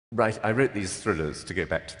Right, I wrote these thrillers, to go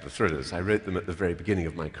back to the thrillers, I wrote them at the very beginning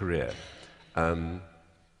of my career. And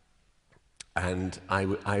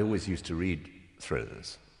I always used to read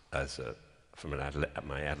thrillers from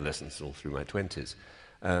my adolescence all through my 20s.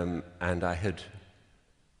 And I'd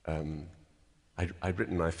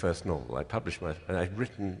written my first novel. I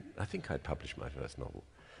think I'd published my first novel.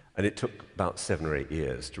 And it took about 7 or 8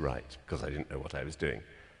 years to write, because I didn't know what I was doing.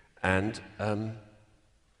 And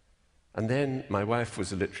then my wife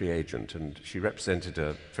was a literary agent, and she represented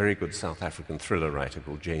a very good South African thriller writer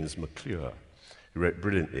called James McClure, who wrote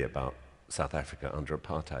brilliantly about South Africa under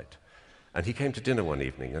apartheid. And he came to dinner one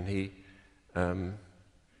evening, and he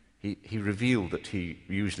revealed that he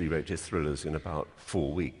usually wrote his thrillers in about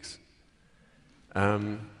 4 weeks.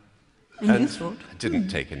 And you thought? I didn't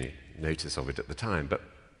take any notice of it at the time, but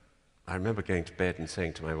I remember going to bed and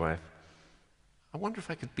saying to my wife, I wonder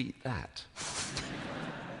if I could beat that.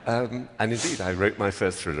 And indeed, I wrote my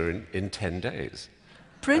first thriller in 10 days.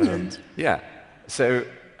 Brilliant. Yeah. So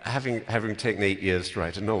having taken 8 years to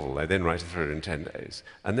write a novel, I then write a thriller in 10 days.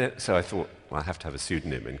 And then, so I thought, well, I have to have a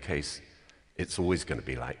pseudonym in case it's always going to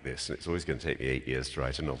be like this, and it's always going to take me 8 years to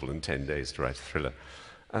write a novel and 10 days to write a thriller.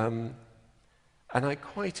 And I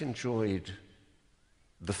quite enjoyed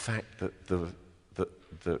the fact that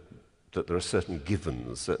there are certain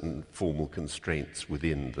givens, certain formal constraints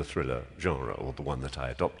within the thriller genre, or the one that I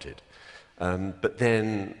adopted. But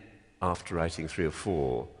then, after writing 3 or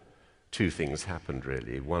 4, 2 things happened,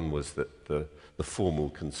 really. One was that the formal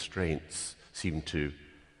constraints seemed to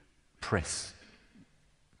press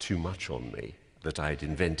too much on me, that I'd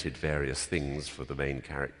invented various things for the main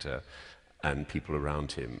character and people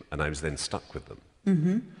around him, and I was then stuck with them.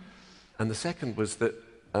 Mm-hmm. And the second was that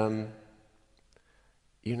my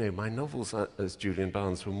novels as Julian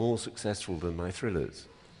Barnes were more successful than my thrillers.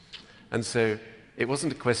 And so it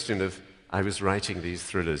wasn't a question of I was writing these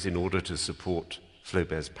thrillers in order to support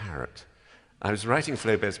Flaubert's Parrot. I was writing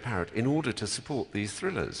Flaubert's Parrot in order to support these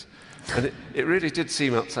thrillers. And it really did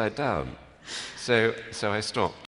seem upside down. So I stopped.